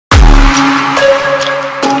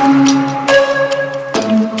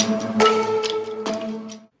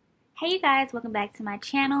guys, welcome back to my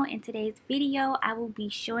channel. In today's video I will be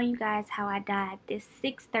showing you guys how I dyed this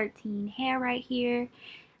 613 hair right here.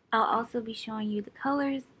 I'll also be showing you the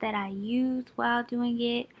colors that I used while doing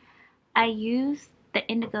it. I used the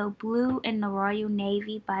indigo blue and the royal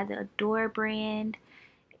navy by the Adore brand.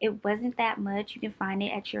 It wasn't that much. You can find it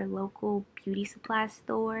at your local beauty supply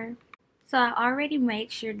store. So I already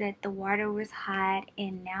made sure that the water was hot,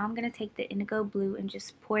 and now I'm going to take the indigo blue and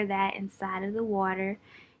just pour that inside of the water.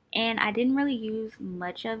 And I didn't really use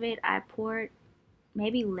much of it. I poured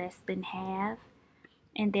maybe less than half.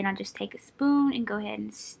 And then I just take a spoon and go ahead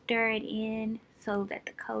and stir it in so that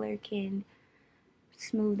the color can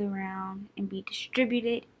smooth around and be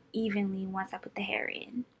distributed evenly once I put the hair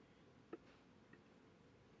in.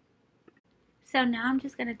 So now I'm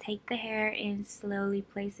just going to take the hair and slowly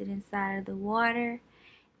place it inside of the water.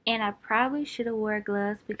 And I probably should have wore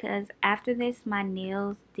gloves because after this my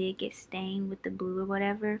nails did get stained with the blue or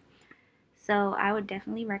whatever. So I would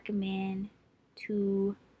definitely recommend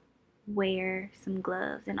to wear some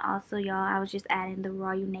gloves. And also, y'all, I was just adding the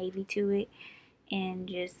royal navy to it and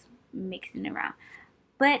just mixing it around.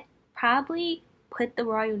 But probably put the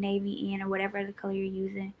royal navy in or whatever other color you're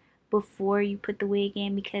using before you put the wig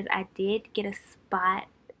in, because I did get a spot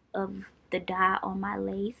of the dye on my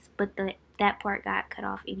lace, but that part got cut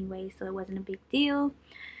off anyway, so it wasn't a big deal.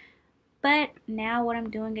 But now what I'm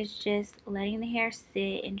doing is just letting the hair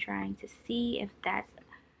sit and trying to see if that's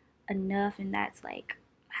enough, and that's like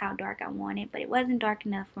how dark I want it. But it wasn't dark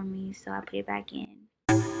enough for me, so I put it back in.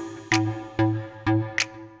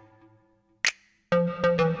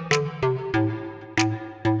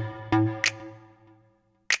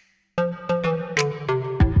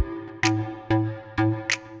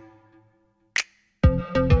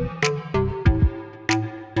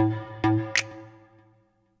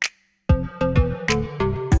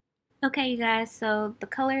 Okay, you guys, so the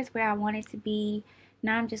color is where I want it to be.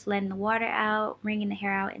 Now I'm just letting the water out, wringing the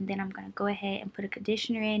hair out, and then I'm going to go ahead and put a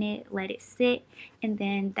conditioner in it, let it sit, and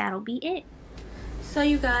then that'll be it. So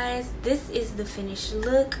you guys, this is the finished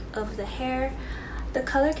look of the hair. The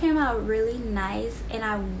color came out really nice, and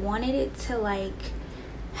I wanted it to like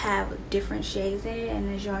have different shades in it,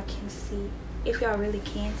 and as y'all can see, if y'all really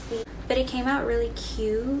can see, but it came out really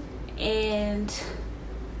cute, and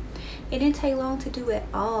it didn't take long to do at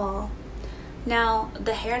all. Now,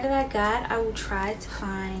 the hair that I got, I will try to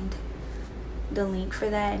find the link for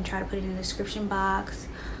that and try to put it in the description box.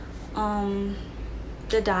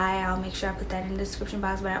 The dye, I'll make sure I put that in the description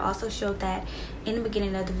box, but I also showed that in the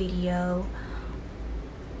beginning of the video.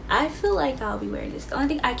 I feel like I'll be wearing this. The only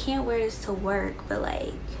thing I can't wear is to work, but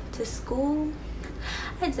like to school,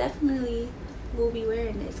 I definitely will be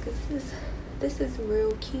wearing this because this is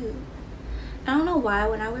real cute. I don't know why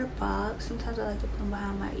when I wear bobs, sometimes I like to put them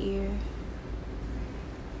behind my ear.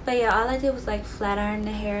 But yeah, all I did was like flat iron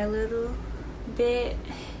the hair a little bit,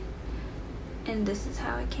 and this is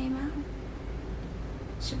how it came out.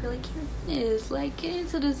 It's really cute. It is like get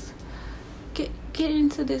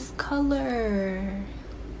into this color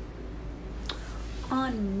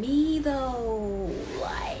on me though,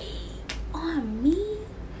 like on me,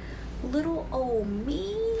 little old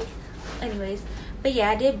me. Anyways, but yeah,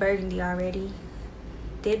 I did burgundy already,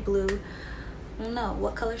 did blue. I don't know,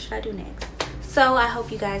 what color should I do next? So I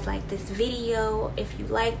hope you guys liked this video. If you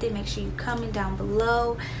liked it, make sure you comment down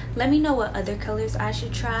below. Let me know what other colors I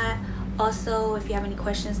should try. Also, if you have any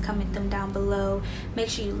questions, comment them down below. Make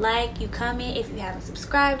sure you like, you comment. If you haven't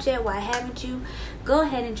subscribed yet, why haven't you? Go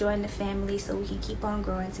ahead and join the family so we can keep on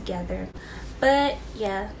growing together. But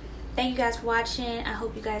yeah, thank you guys for watching. I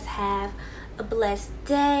hope you guys have a blessed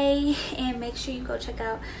day, and make sure you go check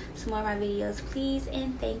out some more of my videos, please,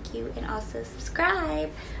 and thank you, and also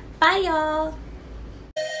subscribe. Bye y'all.